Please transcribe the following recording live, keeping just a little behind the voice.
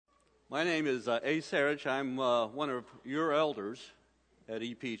My name is A. Sarich. I'm one of your elders at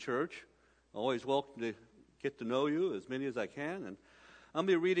EP Church. Always welcome to get to know you, as many as I can. And I'll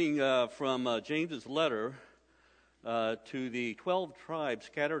be reading from James's letter to the 12 tribes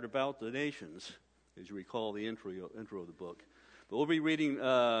scattered about the nations, as you recall the intro of the book. But we'll be reading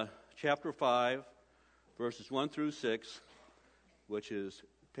chapter 5, verses 1 through 6, which is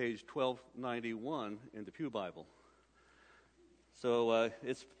page 1291 in the Pew Bible. So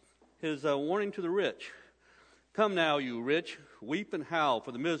it's his warning to the rich. Come now, you rich, weep and howl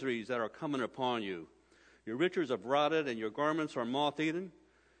for the miseries that are coming upon you. Your riches have rotted, and your garments are moth-eaten.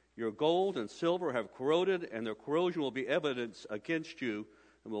 Your gold and silver have corroded, and their corrosion will be evidence against you,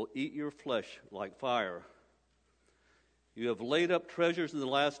 and will eat your flesh like fire. You have laid up treasures in the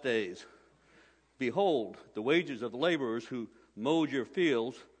last days. Behold, the wages of the laborers who mowed your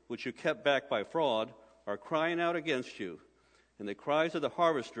fields, which you kept back by fraud, are crying out against you, and the cries of the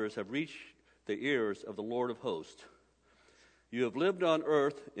harvesters have reached the ears of the Lord of hosts. You have lived on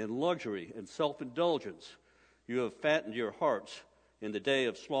earth in luxury and self-indulgence. You have fattened your hearts in the day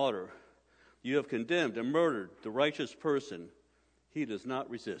of slaughter. You have condemned and murdered the righteous person. He does not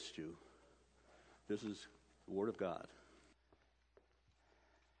resist you. This is the word of God.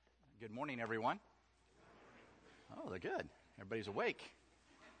 Good morning, everyone. Oh, they're good. Everybody's awake.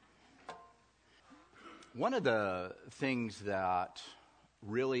 One of the things that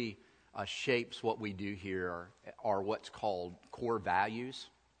really shapes what we do here are what's called core values.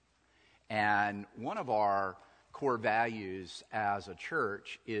 And one of our core values as a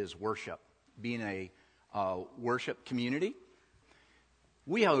church is worship, being a worship community.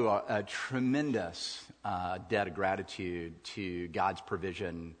 We have a tremendous debt of gratitude to God's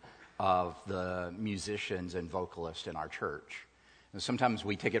provision of the musicians and vocalists in our church. And sometimes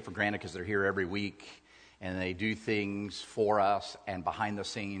we take it for granted because they're here every week and they do things for us and behind the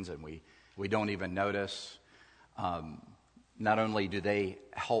scenes, and we don't even notice. Not only do they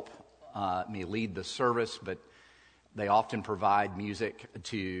help me lead the service, but they often provide music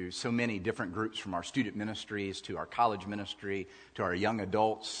to so many different groups, from our student ministries to our college ministry to our young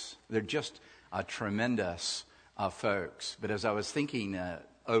adults. They're just tremendous folks. But as I was thinking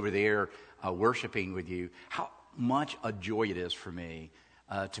over there, worshiping with you, how much a joy it is for me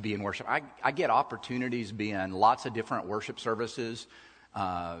to be in worship. I get opportunities to be in lots of different worship services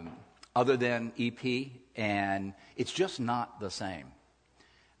other than EP, and it's just not the same.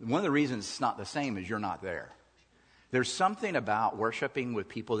 One of the reasons it's not the same is you're not there. There's something about worshiping with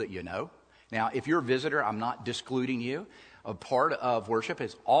people that you know. Now, if you're a visitor, I'm not discluding you. A part of worship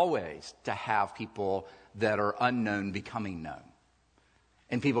is always to have people that are unknown becoming known,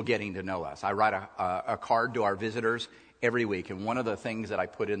 and people getting to know us. I write a card to our visitors every week, and one of the things that I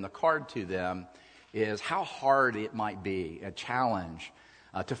put in the card to them is how hard it might be, a challenge,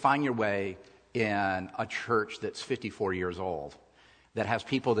 to find your way in a church that's 54 years old, that has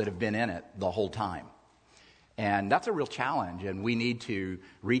people that have been in it the whole time. And that's a real challenge, and we need to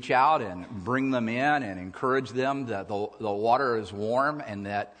reach out and bring them in and encourage them that the water is warm and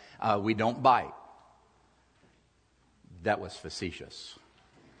that we don't bite. That was facetious.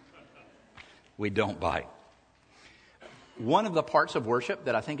 We don't bite. One of the parts of worship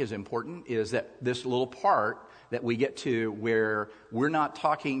that I think is important is that this little part that we get to where we're not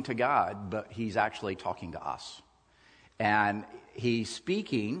talking to God, but He's actually talking to us. And He's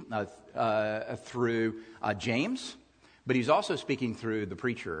speaking through James, but He's also speaking through the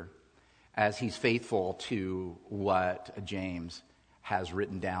preacher as he's faithful to what James has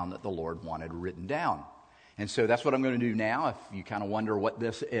written down that the Lord wanted written down. And so that's what I'm going to do now. If you kind of wonder what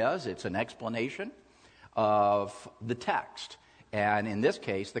this is, it's an explanation of the text, and in this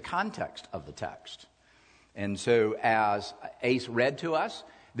case, the context of the text. And so as Ace read to us,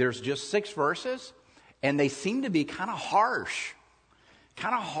 there's just 6 verses, and they seem to be kind of harsh,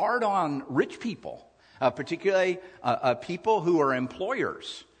 kind of hard on rich people, particularly people who are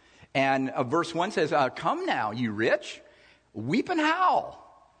employers. And verse 1 says, come now, you rich, weep and howl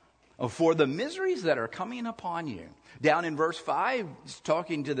for the miseries that are coming upon you. Down in verse 5, it's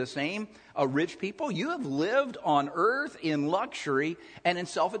talking to the same rich people. You have lived on earth in luxury and in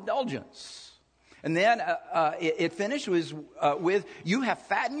self-indulgence. And then it finished with, you have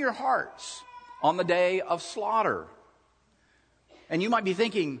fattened your hearts on the day of slaughter. And you might be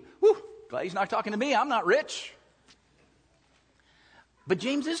thinking, whew, glad he's not talking to me. I'm not rich. But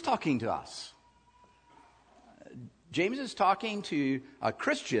James is talking to us. James is talking to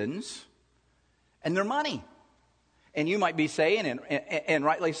Christians and their money. And you might be saying, and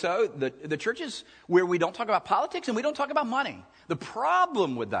rightly so, the churches where we don't talk about politics and we don't talk about money. The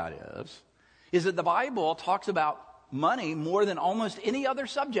problem with that is that the Bible talks about money more than almost any other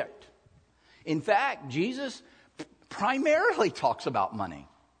subject. In fact, Jesus primarily talks about money.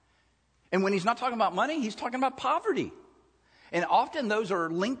 And when he's not talking about money, he's talking about poverty. And often those are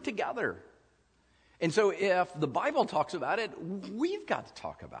linked together. And so if the Bible talks about it, we've got to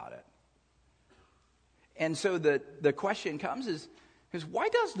talk about it. And so the question comes is why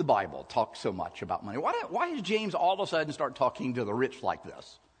does the Bible talk so much about money? Why does James all of a sudden start talking to the rich like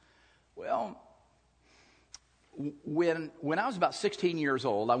this? Well, when I was about 16 years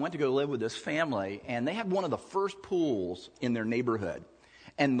old, I went to go live with this family, and they had one of the first pools in their neighborhood.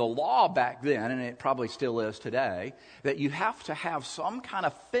 And the law back then, and it probably still is today, that you have to have some kind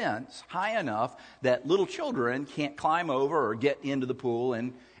of fence high enough that little children can't climb over or get into the pool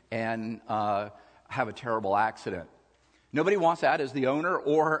and have a terrible accident. Nobody wants that as the owner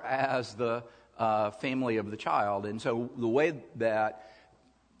or as the family of the child. And so the way that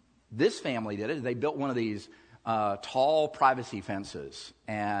this family did it, they built one of these tall privacy fences.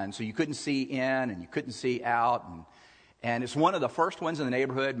 And so you couldn't see in and you couldn't see out. And it's one of the first ones in the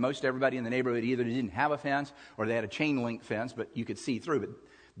neighborhood. Most everybody in the neighborhood either didn't have a fence or they had a chain link fence, but you could see through. But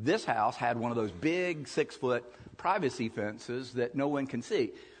this house had one of those big 6-foot privacy fences that no one can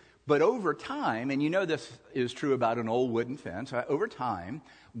see. But over time, and you know this is true about an old wooden fence, over time,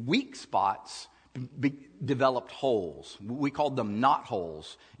 weak spots developed holes. We called them knot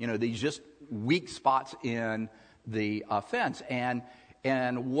holes. You know, these just weak spots in the fence. And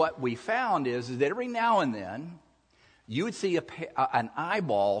what we found is that every now and then, you would see an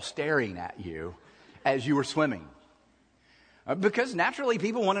eyeball staring at you as you were swimming. Because naturally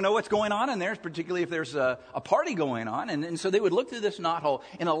people want to know what's going on in there, particularly if there's a party going on. And so they would look through this knothole.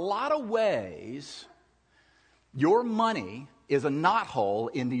 In a lot of ways, your money is a knothole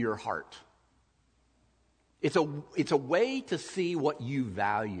into your heart. It's a way to see what you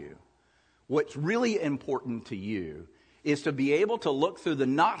value. What's really important to you is to be able to look through the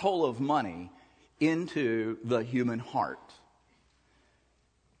knothole of money into the human heart.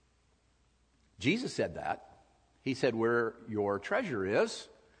 Jesus said that. He said, where your treasure is,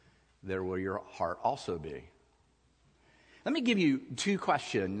 there will your heart also be. Let me give you 2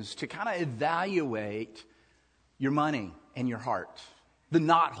 questions to kind of evaluate your money and your heart. The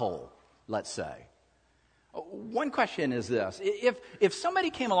knothole, let's say. One question is this. If somebody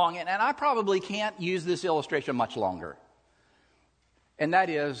came along, and I probably can't use this illustration much longer, and that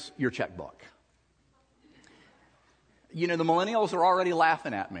is your checkbook. You know, the millennials are already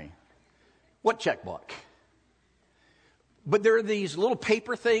laughing at me. What checkbook? But there are these little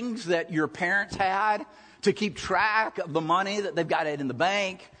paper things that your parents had to keep track of the money that they've got in the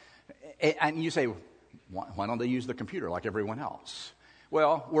bank. And you say, why don't they use the computer like everyone else?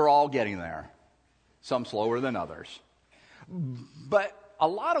 Well, we're all getting there. Some slower than others. But a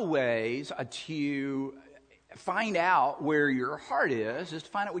lot of ways to find out where your heart is to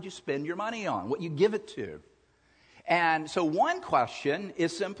find out what you spend your money on, what you give it to. And so one question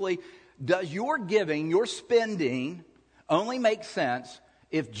is simply, does your giving, your spending, only make sense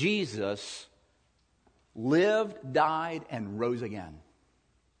if Jesus lived, died, and rose again?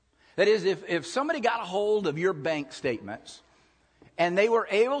 That is, if somebody got a hold of your bank statements and they were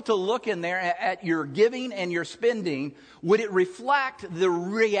able to look in there at your giving and your spending, would it reflect the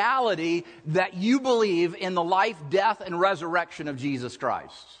reality that you believe in the life, death, and resurrection of Jesus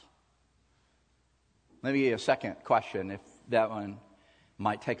Christ? Let me give you a second question, if that one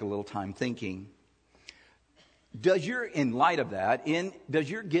might take a little time thinking. Does your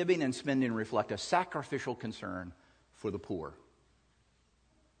giving and spending reflect a sacrificial concern for the poor?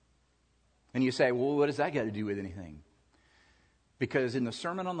 And you say, well, what does that got to do with anything? Because in the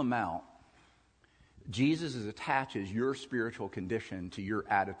Sermon on the Mount, Jesus attaches your spiritual condition to your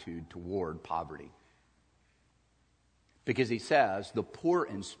attitude toward poverty. Because he says, the poor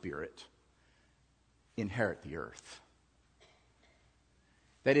in spirit inherit the earth.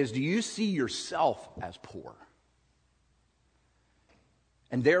 That is, do you see yourself as poor?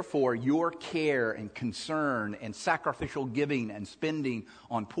 And therefore, your care and concern and sacrificial giving and spending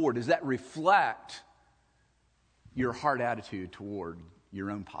on poor, does that reflect your heart attitude toward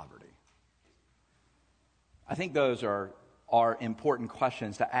your own poverty? I think those are important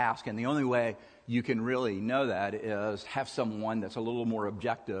questions to ask, and the only way you can really know that is have someone that's a little more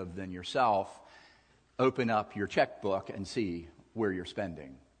objective than yourself open up your checkbook and see where you're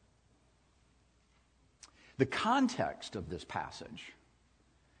spending. The context of this passage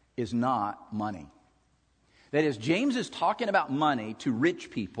is not money. That is, James is talking about money to rich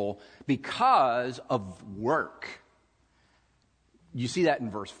people because of work. You see that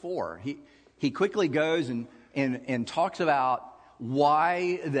in verse 4. He quickly goes and talks about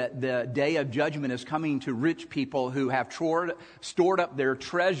why that the day of judgment is coming to rich people who have stored up their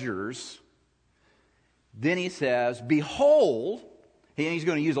treasures Then he says, behold, he's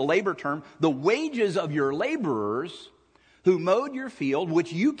going to use a labor term, the wages of your laborers who mowed your field,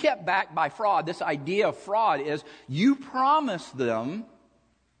 which you kept back by fraud. This idea of fraud is you promised them,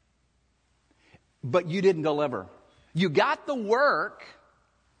 but you didn't deliver. You got the work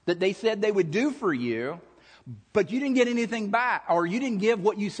that they said they would do for you, but you didn't get anything back, or you didn't give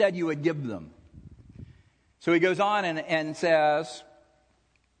what you said you would give them. So he goes on and says,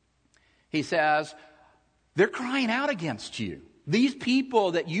 they're crying out against you. These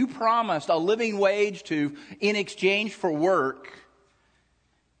people that you promised a living wage to in exchange for work,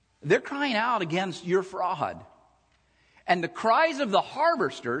 they're crying out against your fraud. And the cries of the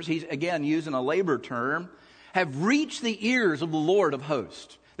harvesters, he's again using a labor term, have reached the ears of the Lord of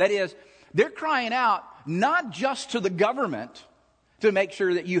hosts. That is, they're crying out not just to the government to make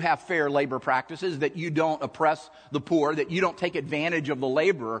sure that you have fair labor practices, that you don't oppress the poor, that you don't take advantage of the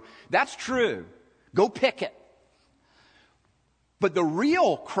laborer. That's true. Go picket. But the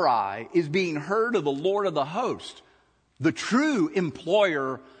real cry is being heard of the Lord of the host, the true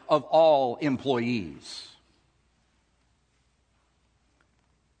employer of all employees.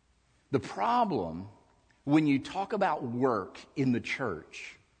 The problem when you talk about work in the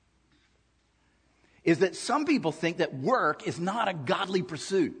church is that some people think that work is not a godly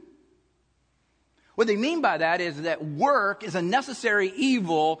pursuit. What they mean by that is that work is a necessary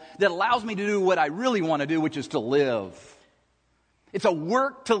evil that allows me to do what I really want to do, which is to live. It's a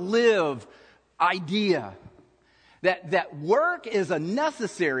work to live idea. That work is a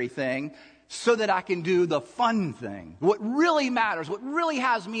necessary thing so that I can do the fun thing. What really matters, what really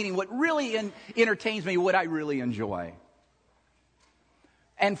has meaning, what really entertains me, what I really enjoy.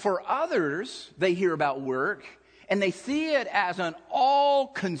 And for others, they hear about work and they see it as an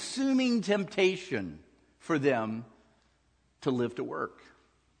all-consuming temptation for them to live to work.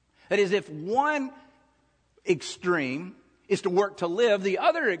 That is, if one extreme is to work to live, the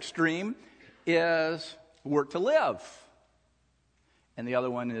other extreme is work to live. And the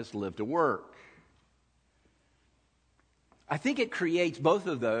other one is live to work. I think it creates both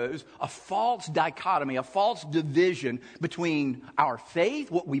of those a false dichotomy, a false division between our faith,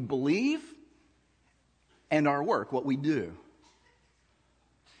 what we believe, and our work, what we do.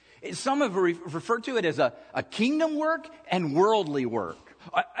 Some have referred to it as a kingdom work and worldly work,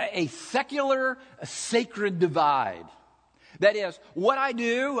 a secular, a sacred divide. That is, what I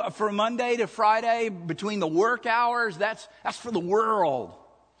do from Monday to Friday between the work hours, that's for the world.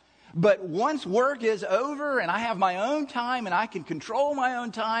 But once work is over and I have my own time and I can control my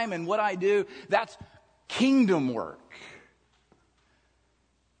own time and what I do, that's kingdom work.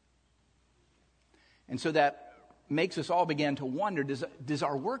 And so that makes us all begin to wonder, does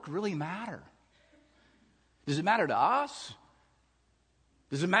our work really matter? Does it matter to us?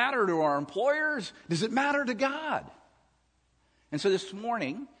 Does it matter to our employers? Does it matter to God? And so this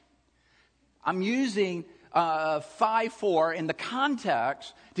morning, I'm using 5:4 in the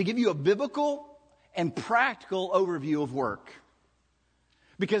context to give you a biblical and practical overview of work.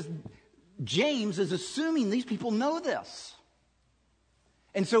 Because James is assuming these people know this.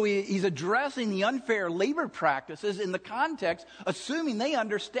 And so he's addressing the unfair labor practices in the context, assuming they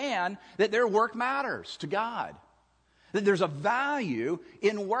understand that their work matters to God. That there's a value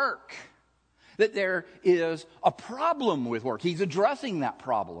in work. That there is a problem with work. He's addressing that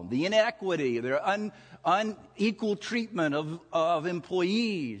problem. The inequity, the unequal treatment of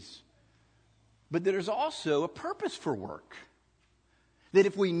employees. But there's also a purpose for work. That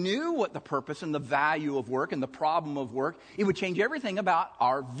if we knew what the purpose and the value of work and the problem of work, it would change everything about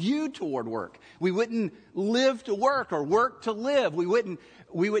our view toward work. We wouldn't live to work or work to live. We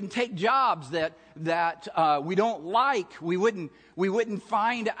wouldn't take jobs that we don't like. We wouldn't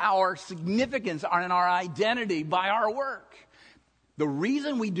find our significance and our identity by our work. The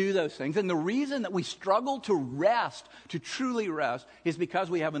reason we do those things and the reason that we struggle to rest, to truly rest, is because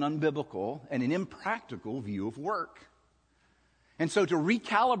we have an unbiblical and an impractical view of work. And so to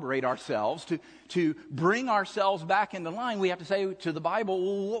recalibrate ourselves, to bring ourselves back into line, we have to say to the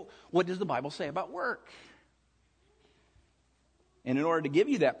Bible, well, what does the Bible say about work? And in order to give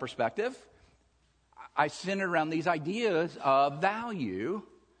you that perspective, I center around these ideas of value,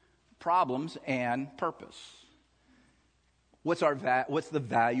 problems, and purpose. What's the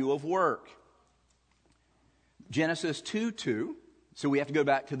value of work? Genesis 2:2. So we have to go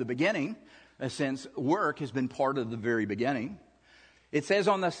back to the beginning, since work has been part of the very beginning. It says,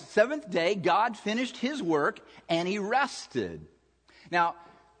 on the seventh day, God finished his work and he rested. Now,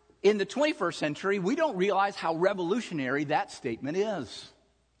 in the 21st century, we don't realize how revolutionary that statement is.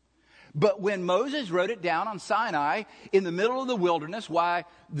 But when Moses wrote it down on Sinai in the middle of the wilderness, why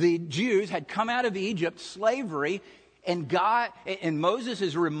the Jews had come out of Egypt, slavery, and Moses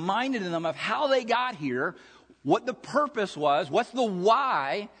is reminding them of how they got here, what the purpose was, what's the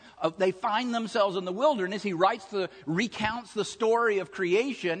why of they find themselves in the wilderness. He recounts the story of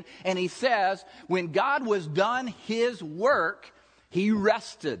creation, and he says, when God was done his work, he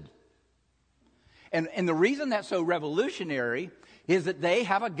rested. And the reason that's so revolutionary is that they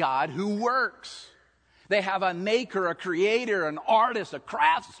have a God who works. They have a maker, a creator, an artist, a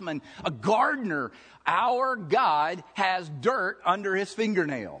craftsman, a gardener. Our God has dirt under his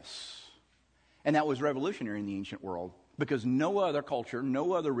fingernails. And that was revolutionary in the ancient world because no other culture,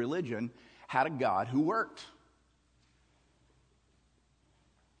 no other religion had a God who worked.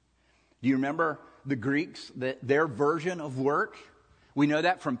 Do you remember the Greeks, their version of work? We know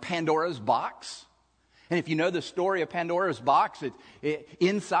that from Pandora's box. And if you know the story of Pandora's box,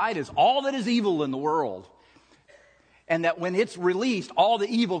 inside is all that is evil in the world. And that when it's released, all the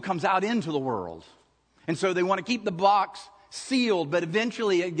evil comes out into the world. And so they want to keep the box sealed, but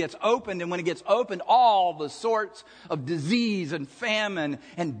eventually it gets opened. And when it gets opened, all the sorts of disease and famine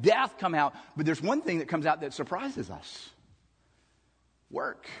and death come out. But there's one thing that comes out that surprises us.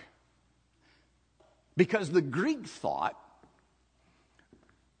 Work. Because the Greeks thought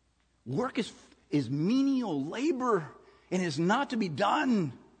work is menial labor and is not to be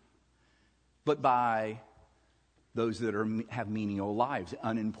done but by those that have menial lives,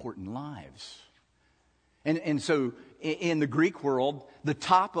 unimportant lives. And so in the Greek world, the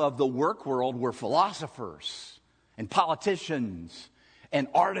top of the work world were philosophers and politicians and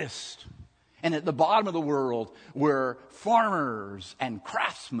artists. And at the bottom of the world were farmers and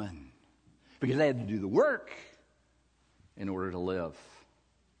craftsmen because they had to do the work in order to live.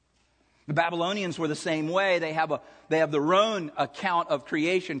 The Babylonians were the same way. They have their own account of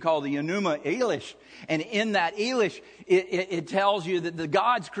creation called the Enuma Elish. And in that Elish, it tells you that the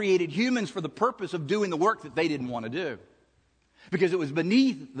gods created humans for the purpose of doing the work that they didn't want to do. Because it was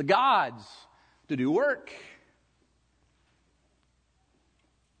beneath the gods to do work.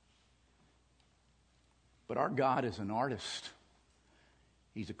 But our God is an artist.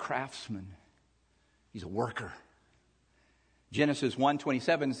 He's a craftsman. He's a worker. Genesis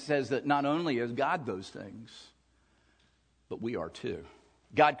 1:27 says that not only is God those things, but we are too.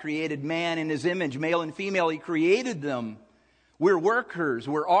 God created man in his image, male and female. He created them. We're workers,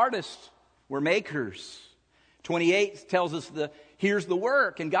 we're artists, we're makers. 28 tells us here's the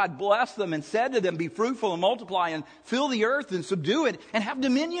work. And God blessed them and said to them, be fruitful and multiply and fill the earth and subdue it and have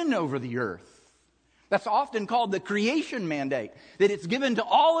dominion over the earth. That's often called the creation mandate, that it's given to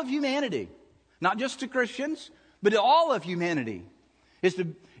all of humanity, not just to Christians, but to all of humanity, is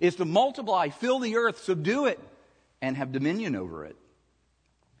to multiply, fill the earth, subdue it, and have dominion over it.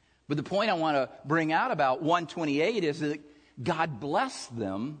 But the point I want to bring out about 128 is that God blessed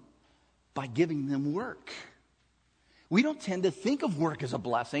them by giving them work. We don't tend to think of work as a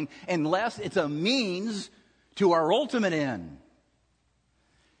blessing unless it's a means to our ultimate end.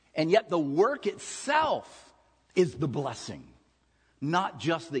 And yet the work itself is the blessing, not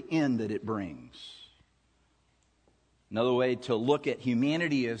just the end that it brings. Another way to look at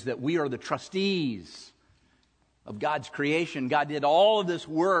humanity is that we are the trustees of God's creation. God did all of this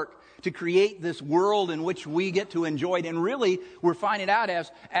work to create this world in which we get to enjoy it. And really, we're finding out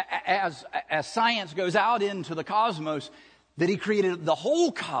as science goes out into the cosmos that he created the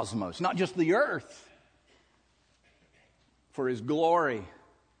whole cosmos, not just the earth, for his glory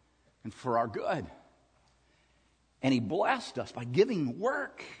and for our good. And he blessed us by giving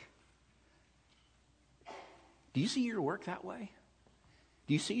work. Do you see your work that way?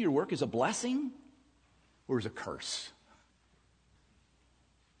 Do you see your work as a blessing or as a curse?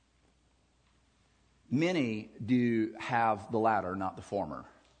 Many do have the latter, not the former.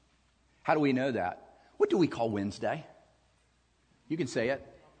 How do we know that? What do we call Wednesday? You can say it.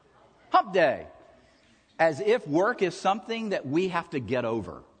 Hump day. As if work is something that we have to get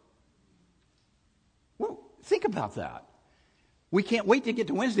over. Well, think about that. We can't wait to get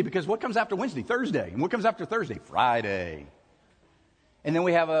to Wednesday because what comes after Wednesday? Thursday. And what comes after Thursday? Friday. And then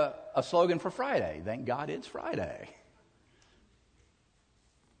we have a slogan for Friday. Thank God it's Friday.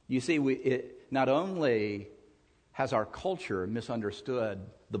 You see, not only has our culture misunderstood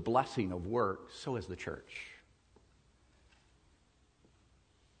the blessing of work, so has the church.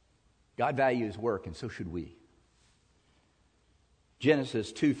 God values work, and so should we.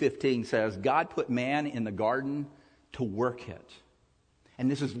 Genesis 2:15 says, God put man in the garden to work it. And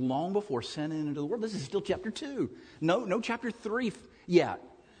this is long before sin entered into the world. This is still chapter 2. No chapter 3 yet.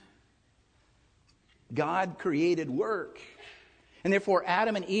 God created work. And therefore,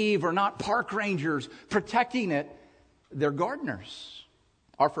 Adam and Eve are not park rangers protecting it. They're gardeners.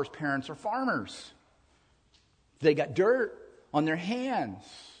 Our first parents are farmers. They got dirt on their hands.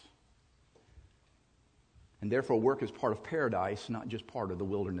 And therefore, work is part of paradise, not just part of the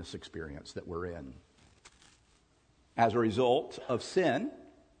wilderness experience that we're in. As a result of sin,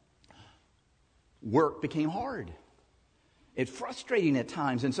 work became hard. It's frustrating at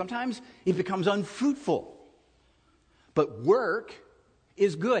times, and sometimes it becomes unfruitful. But work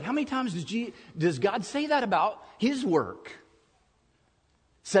is good. How many times does God say that about His work?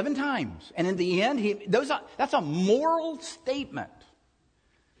 7 times. And in the end, that's a moral statement.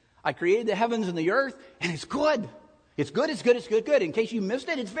 I created the heavens and the earth, and it's good. It's good, it's good, it's good, good. In case you missed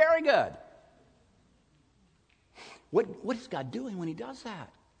it, it's very good. What is God doing when He does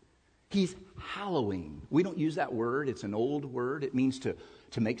that? He's hallowing. We don't use that word. It's an old word. It means to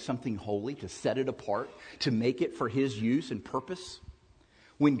make something holy, to set it apart, to make it for His use and purpose.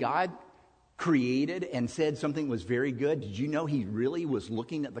 When God created and said something was very good, did you know He really was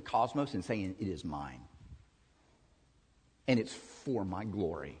looking at the cosmos and saying, it is mine. And it's for my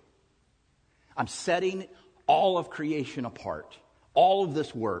glory. I'm setting all of creation apart. All of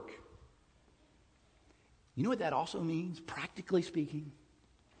this work. You know what that also means, practically speaking?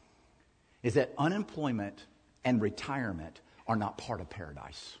 Is that unemployment and retirement are not part of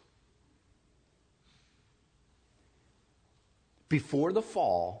paradise. Before the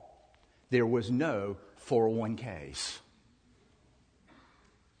fall, there was no 401ks.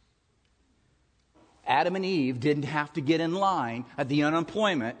 Adam and Eve didn't have to get in line at the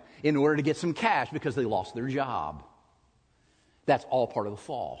unemployment in order to get some cash because they lost their job. That's all part of the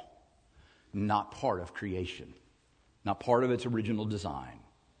fall, not part of creation, not part of its original design.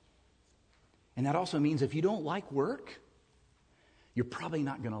 And that also means if you don't like work, you're probably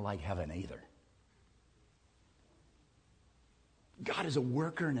not going to like heaven either. God is a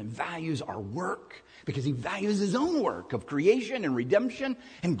worker and He values our work because He values His own work of creation and redemption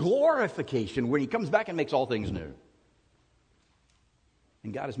and glorification when He comes back and makes all things new.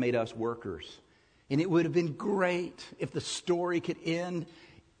 And God has made us workers. And it would have been great if the story could end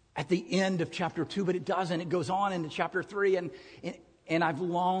at the end of chapter 2, but it doesn't. It goes on into chapter 3, and I've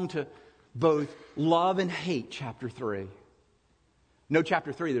longed to both love and hate chapter 3. No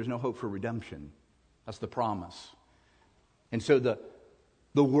chapter 3, there's no hope for redemption. That's the promise. And so the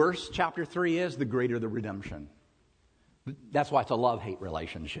worse chapter 3 is, the greater the redemption. That's why it's a love-hate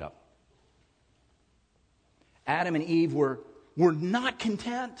relationship. Adam and Eve were not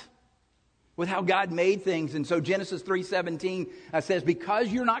content with how God made things. And so Genesis 3:17 says, because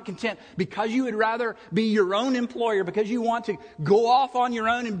you're not content, because you would rather be your own employer, because you want to go off on your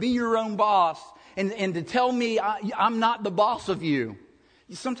own and be your own boss, and to tell me I'm not the boss of you.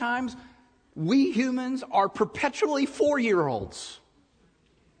 Sometimes we humans are perpetually 4-year-olds.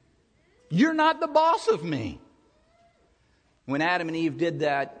 You're not the boss of me. When Adam and Eve did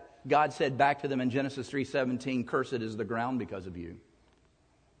that, God said back to them in Genesis 3:17, cursed is the ground because of you.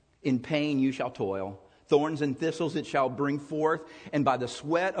 In pain you shall toil. Thorns and thistles it shall bring forth, and by the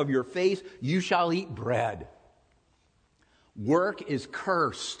sweat of your face you shall eat bread. Work is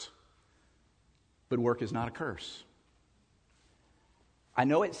cursed, but work is not a curse. I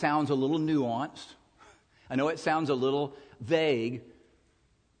know it sounds a little nuanced. I know it sounds a little vague,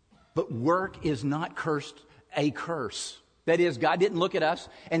 but work is not a curse. That is, God didn't look at us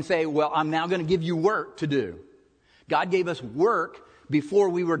and say, well, I'm now going to give you work to do. God gave us work before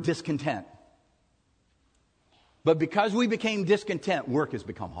we were discontent. But because we became discontent, work has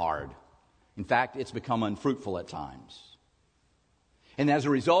become hard. In fact, it's become unfruitful at times. And as a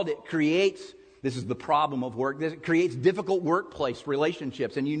result, it creates, this is the problem of work, it creates difficult workplace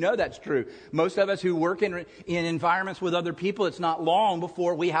relationships. And you know that's true. Most of us who work in environments with other people, it's not long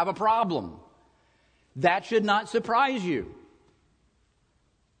before we have a problem. That should not surprise you.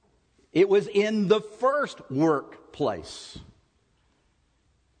 It was in the first workplace.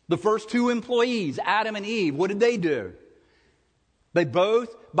 The first 2 employees, Adam and Eve, what did they do? They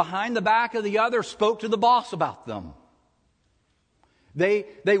both, behind the back of the other, spoke to the boss about them. They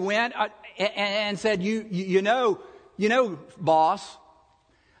went and said, you know, boss,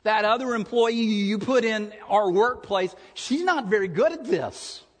 that other employee you put in our workplace, she's not very good at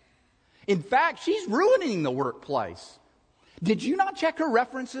this. In fact, she's ruining the workplace. Did you not check her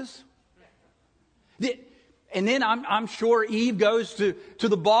references? And then I'm sure Eve goes to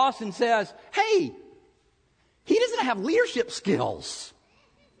the boss and says, hey, he doesn't have leadership skills.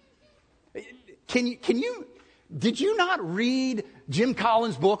 Did you not read Jim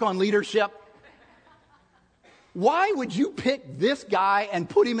Collins' book on leadership? Why would you pick this guy and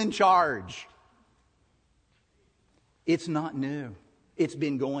put him in charge? It's not new. It's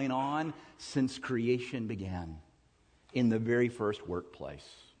been going on since creation began in the very first workplace.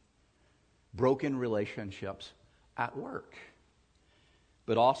 Broken relationships at work.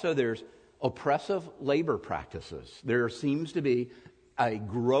 But also there's oppressive labor practices. There seems to be a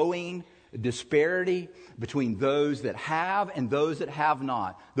growing disparity between those that have and those that have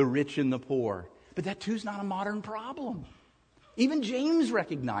not, the rich and the poor. But that too is not a modern problem. Even James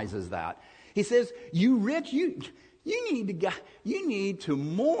recognizes that. He says, you rich, you need to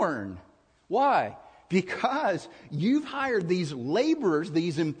mourn. Why? Because you've hired these laborers,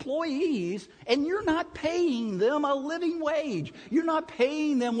 these employees, and you're not paying them a living wage. You're not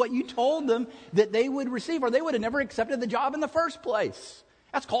paying them what you told them that they would receive, or they would have never accepted the job in the first place.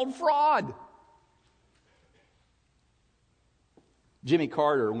 That's called fraud. Jimmy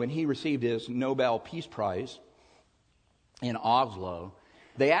Carter, when he received his Nobel Peace Prize in Oslo,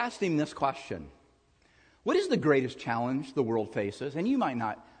 they asked him this question. What is the greatest challenge the world faces? And you might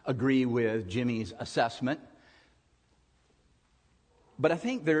not agree with Jimmy's assessment, but I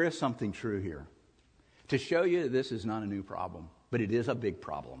think there is something true here to show you that this is not a new problem, but it is a big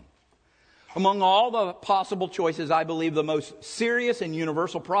problem. Among all the possible choices, I believe the most serious and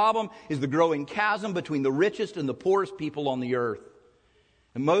universal problem is the growing chasm between the richest and the poorest people on the earth.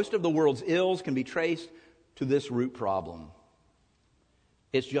 And most of the world's ills can be traced to this root problem.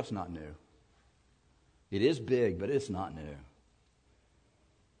 It's just not new. It is big, but it's not new.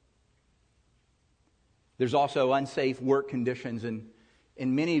 There's also unsafe work conditions, and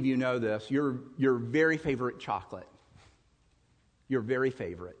many of you know this. Your very favorite chocolate, your very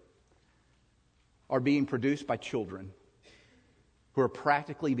favorite, are being produced by children who are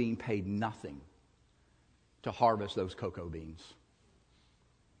practically being paid nothing to harvest those cocoa beans.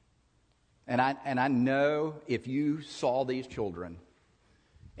 And I know if you saw these children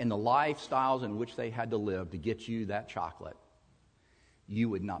and the lifestyles in which they had to live to get you that chocolate, you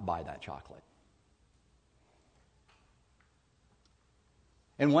would not buy that chocolate.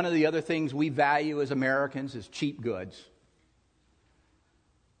 And one of the other things we value as Americans is cheap goods.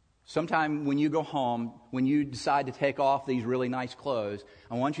 Sometime when you go home, when you decide to take off these really nice clothes,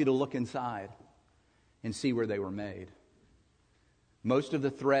 I want you to look inside and see where they were made. Most of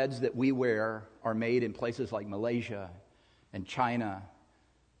the threads that we wear are made in places like Malaysia and China,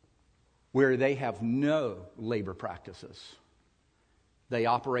 where they have no labor practices. They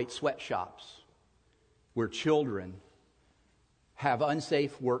operate sweatshops where children have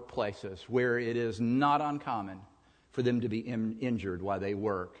unsafe workplaces, where it is not uncommon for them to be injured while they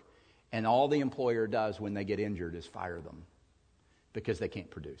work. And all the employer does when they get injured is fire them because they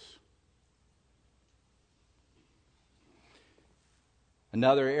can't produce.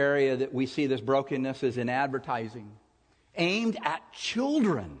 Another area that we see this brokenness is in advertising aimed at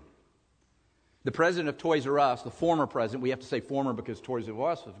children. The president of Toys R Us, the former president, we have to say former because Toys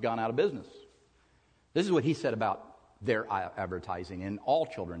R Us have gone out of business. This is what he said about their advertising and all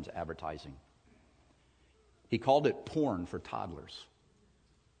children's advertising. He called it porn for toddlers.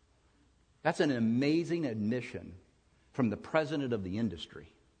 That's an amazing admission from the president of the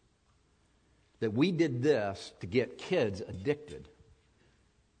industry that we did this to get kids addicted.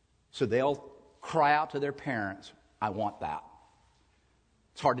 So they'll cry out to their parents, I want that.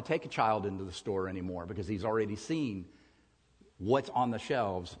 It's hard to take a child into the store anymore because he's already seen what's on the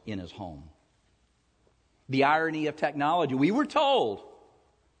shelves in his home. The irony of technology, we were told,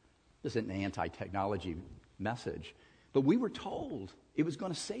 this isn't an anti-technology message, but we were told it was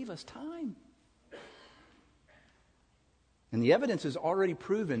going to save us time. And the evidence has already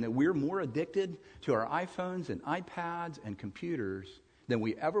proven that we're more addicted to our iPhones and iPads and computers than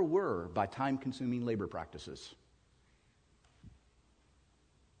we ever were by time-consuming labor practices.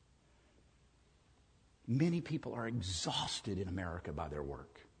 Many people are exhausted in America by their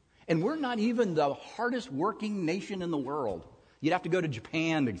work. And we're not even the hardest working nation in the world. You'd have to go to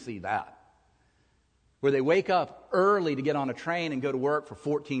Japan to see that, where they wake up early to get on a train and go to work for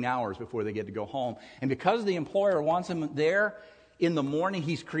 14 hours before they get to go home. And because the employer wants them there in the morning,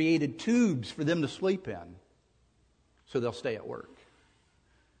 he's created tubes for them to sleep in so they'll stay at work.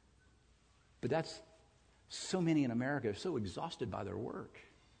 But that's so many in America are so exhausted by their work.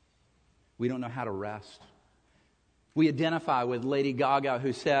 We don't know how to rest. We identify with Lady Gaga,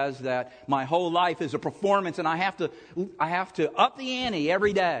 who says that my whole life is a performance and I have to up the ante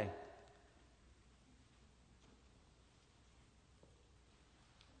every day.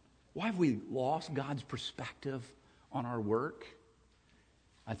 Why have we lost God's perspective on our work?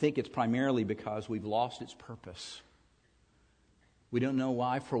 I think it's primarily because we've lost its purpose. We don't know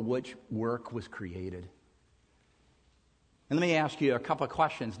why, for which work was created. And let me ask you a couple of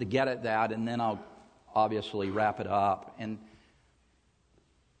questions to get at that, and then I'll obviously wrap it up. And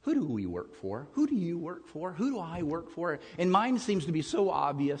who do we work for? Who do you work for? Who do I work for? And mine seems to be so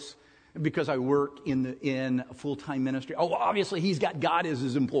obvious because I work in a full-time ministry. Oh, obviously he's got God as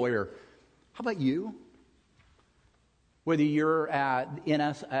his employer. How about you? Whether you're at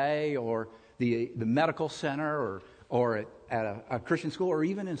NSA or the medical center or at a Christian school or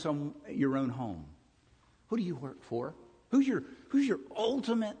even in your own home. Who do you work for? Who's your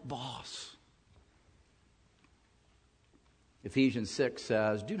ultimate boss? Ephesians 6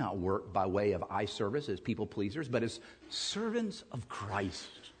 says, do not work by way of eye service as people pleasers, but as servants of Christ.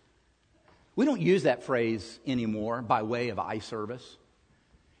 We don't use that phrase anymore, by way of eye service.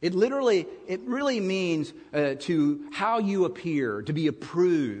 It really means to how you appear, to be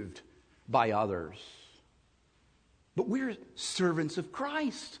approved by others. But we're servants of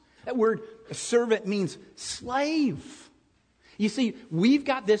Christ. That word servant means slave. You see, we've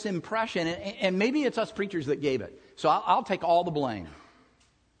got this impression, and maybe it's us preachers that gave it. So I'll take all the blame.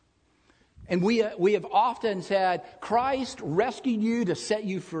 And we have often said, Christ rescued you to set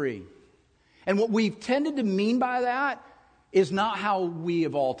you free. And what we've tended to mean by that is not how we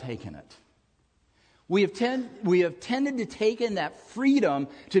have all taken it. We have tended to take in that freedom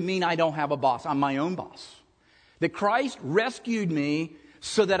to mean I don't have a boss. I'm my own boss. That Christ rescued me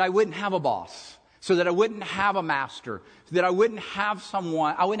so that I wouldn't have a boss, so that I wouldn't have a master, so that I wouldn't have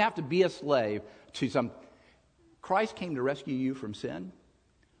someone, I wouldn't have to be a slave to some. Christ came to rescue you from sin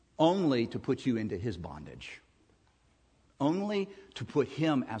only to put you into his bondage, only to put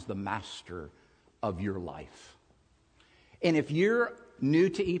him as the master of your life. And if you're new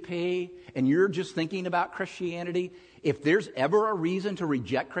to EP and you're just thinking about Christianity, if there's ever a reason to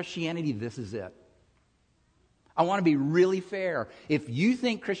reject Christianity, this is it. I want to be really fair. If you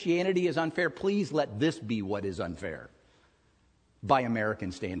think Christianity is unfair, please let this be what is unfair by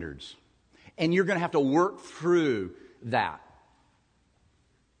American standards. And you're going to have to work through that.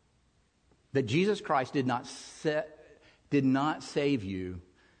 That Jesus Christ did not save you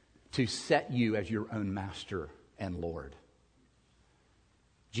to set you as your own master and Lord.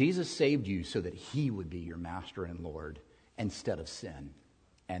 Jesus saved you so that he would be your master and Lord instead of sin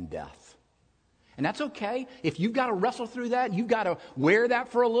and death. And that's okay. If you've got to wrestle through that, you've got to wear that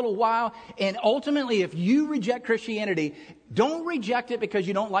for a little while. And ultimately, if you reject Christianity, don't reject it because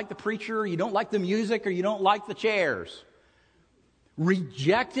you don't like the preacher, or you don't like the music, or you don't like the chairs.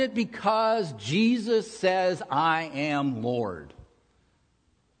 Reject it because Jesus says, I am Lord.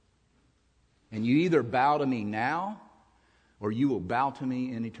 And you either bow to me now, or you will bow to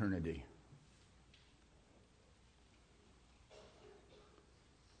me in eternity.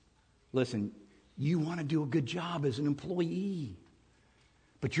 Listen, you want to do a good job as an employee,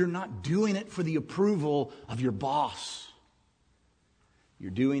 but you're not doing it for the approval of your boss.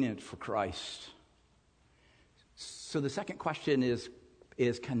 You're doing it for Christ. So the second question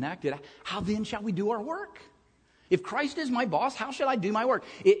is connected. How then shall we do our work? If Christ is my boss, how should I do my work?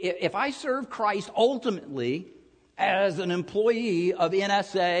 If I serve Christ ultimately as an employee of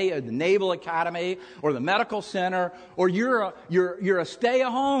NSA, or the Naval Academy, or the medical center, or you're a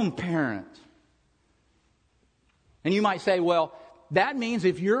stay-at-home parent, and you might say, well, that means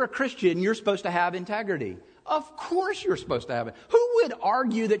if you're a Christian, you're supposed to have integrity. Of course you're supposed to have it. Who would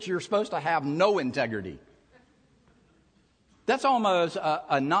argue that you're supposed to have no integrity? That's almost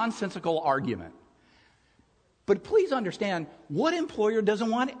a nonsensical argument. But please understand, what employer doesn't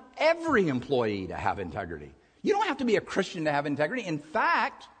want every employee to have integrity? You don't have to be a Christian to have integrity. In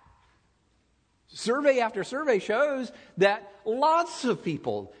fact, survey after survey shows that lots of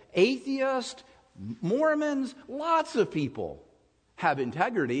people, atheists, Mormons, lots of people have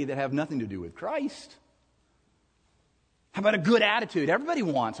integrity that have nothing to do with Christ. How about a good attitude? Everybody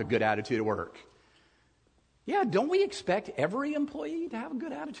wants a good attitude at work. Yeah, don't we expect every employee to have a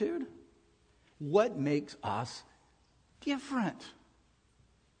good attitude? What makes us different?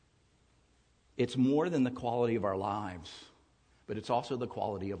 It's more than the quality of our lives, but it's also the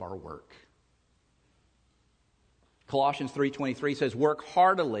quality of our work. Colossians 3:23 says, work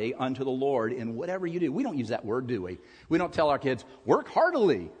heartily unto the Lord in whatever you do. We don't use that word, do we? We don't tell our kids, work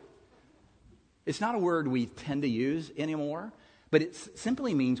heartily. It's not a word we tend to use anymore, but it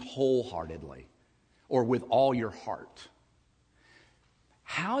simply means wholeheartedly or with all your heart.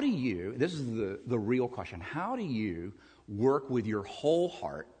 How do you, this is the real question, how do you work with your whole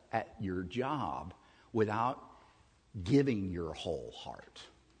heart at your job without giving your whole heart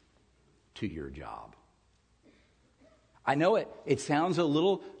to your job? I know it sounds a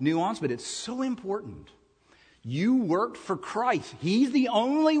little nuanced, but it's so important. You worked for Christ. He's the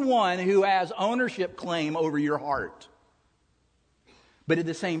only one who has ownership claim over your heart. But at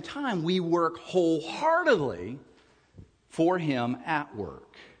the same time, we work wholeheartedly for Him at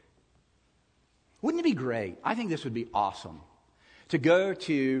work. Wouldn't it be great? I think this would be awesome. To go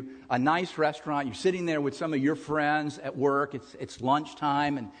to a nice restaurant, you're sitting there with some of your friends at work, it's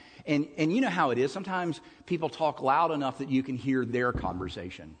lunchtime, and you know how it is. Sometimes people talk loud enough that you can hear their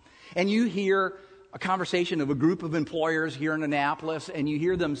conversation. And you hear a conversation of a group of employers here in Annapolis, and you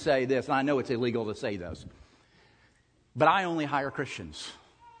hear them say this, and I know it's illegal to say this, but I only hire Christians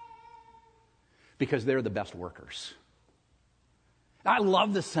because they're the best workers. I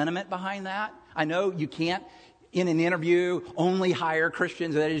love the sentiment behind that. I know you can't, in an interview, only hire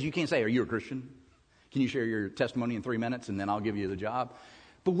Christians. That is, you can't say, are you a Christian? Can you share your testimony in 3 minutes and then I'll give you the job?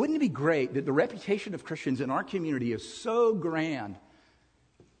 But wouldn't it be great that the reputation of Christians in our community is so grand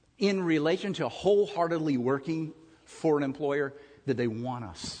in relation to wholeheartedly working for an employer that they want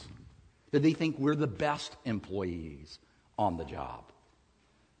us, that they think we're the best employees on the job?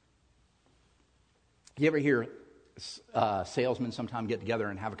 You ever hear salesmen sometimes get together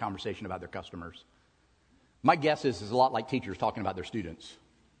and have a conversation about their customers? My guess is it's a lot like teachers talking about their students.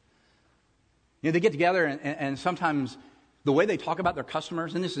 You know, they get together and sometimes the way they talk about their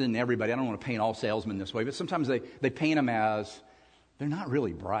customers, and this isn't everybody, I don't want to paint all salesmen this way, but sometimes they paint them as they're not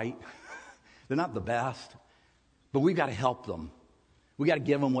really bright. They're not the best. But we've got to help them. We've got to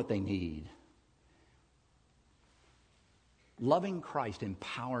give them what they need. Loving Christ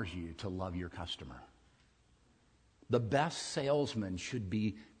empowers you to love your customer. The best salesmen should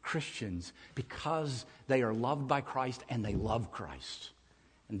be Christians because they are loved by Christ and they love Christ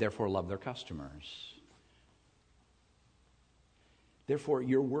and therefore love their customers. Therefore,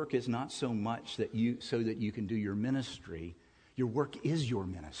 your work is not so much that you can do your ministry. Your work is your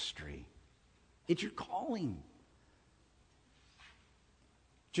ministry. It's your calling.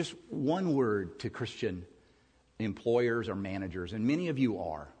 Just one word to Christian employers or managers, and many of you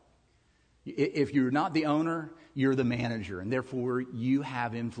are. If you're not the owner, you're the manager, and therefore you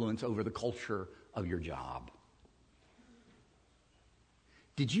have influence over the culture of your job.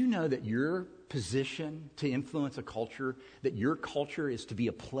 Did you know that your position to influence a culture, that your culture is to be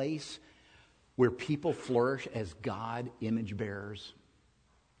a place where people flourish as God image bearers?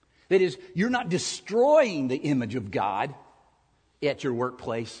 That is, you're not destroying the image of God at your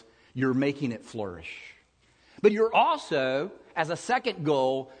workplace, you're making it flourish. But you're also, as a second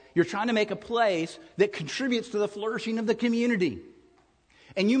goal, you're trying to make a place that contributes to the flourishing of the community.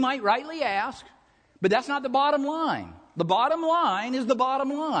 And you might rightly ask, but that's not the bottom line. The bottom line is the bottom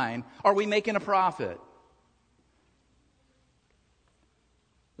line. Are we making a profit?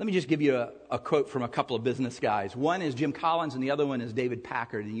 Let me just give you a quote from a couple of business guys. One is Jim Collins and the other one is David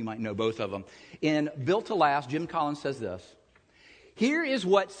Packard, and you might know both of them. In Built to Last, Jim Collins says this: here is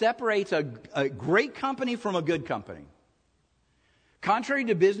what separates a great company from a good company. Contrary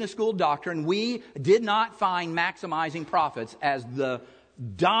to business school doctrine, we did not find maximizing profits as the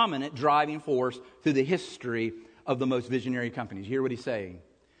dominant driving force through the history of the most visionary companies. You hear what he's saying?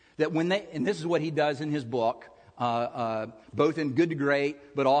 That when they, and this is what he does in his book, both in Good to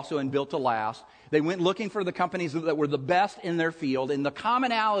Great, but also in Built to Last, they went looking for the companies that were the best in their field, and the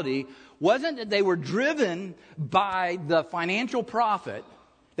commonality wasn't that they were driven by the financial profit.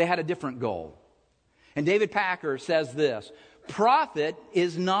 They had a different goal. And David Packer says this: profit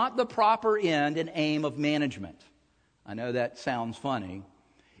is not the proper end and aim of management. I know that sounds funny.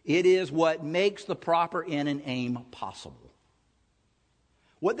 It is what makes the proper end and aim possible.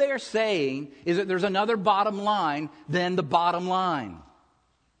 What they are saying is that there's another bottom line than the bottom line.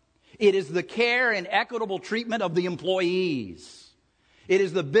 It is the care and equitable treatment of the employees. It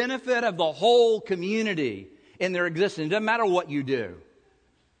is the benefit of the whole community in their existence. It doesn't matter what you do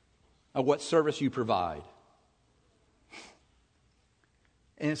or what service you provide.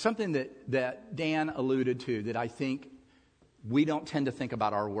 And it's something that Dan alluded to that I think we don't tend to think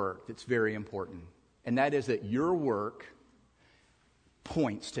about our work that's very important. And that is that your work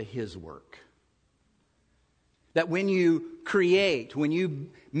points to His work. That when you create, when you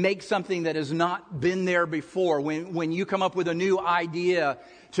make something that has not been there before, when you come up with a new idea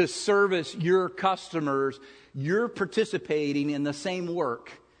to service your customers, you're participating in the same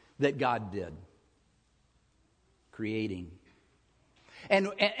work that God did. Creating.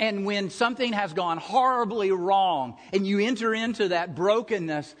 And when something has gone horribly wrong and you enter into that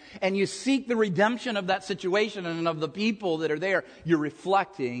brokenness and you seek the redemption of that situation and of the people that are there, you're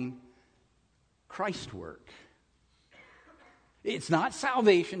reflecting Christ's work. It's not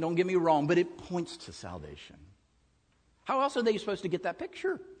salvation, don't get me wrong, but it points to salvation. How else are they supposed to get that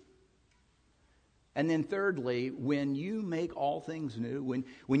picture? And then thirdly, when you make all things new,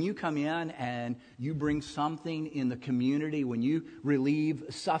 when you come in and you bring something in the community, when you relieve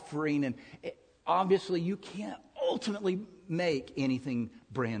suffering, and obviously you can't ultimately make anything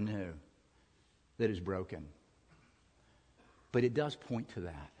brand new that is broken. But it does point to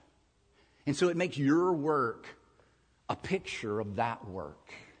that. And so it makes your work a picture of that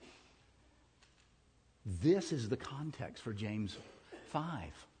work. This is the context for James 5,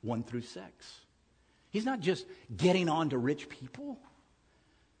 1 through 6. He's not just getting on to rich people.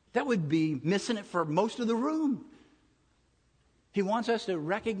 That would be missing it for most of the room. He wants us to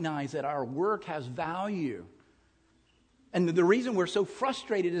recognize that our work has value. And the reason we're so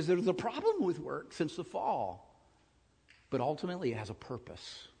frustrated is there's a problem with work since the fall. But ultimately it has a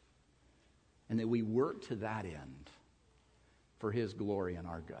purpose. And that we work to that end for His glory and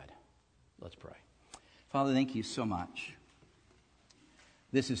our good. Let's pray. Father, thank you so much.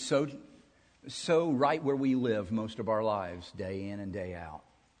 This is so right where we live most of our lives, day in and day out.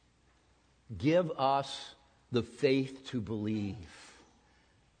 Give us the faith to believe,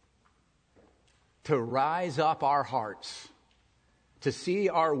 to rise up our hearts, to see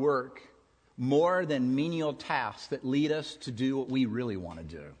our work more than menial tasks that lead us to do what we really want to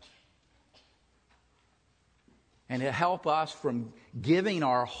do. And to help us from giving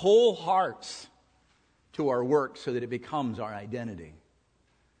our whole hearts to our work so that it becomes our identity.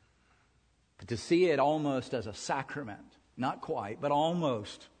 But to see it almost as a sacrament, not quite, but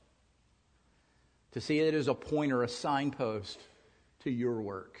almost. To see it as a pointer, a signpost to your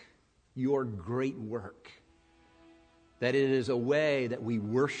work, your great work. That it is a way that we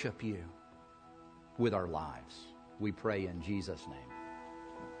worship you with our lives. We pray in Jesus' name.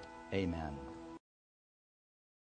 Amen.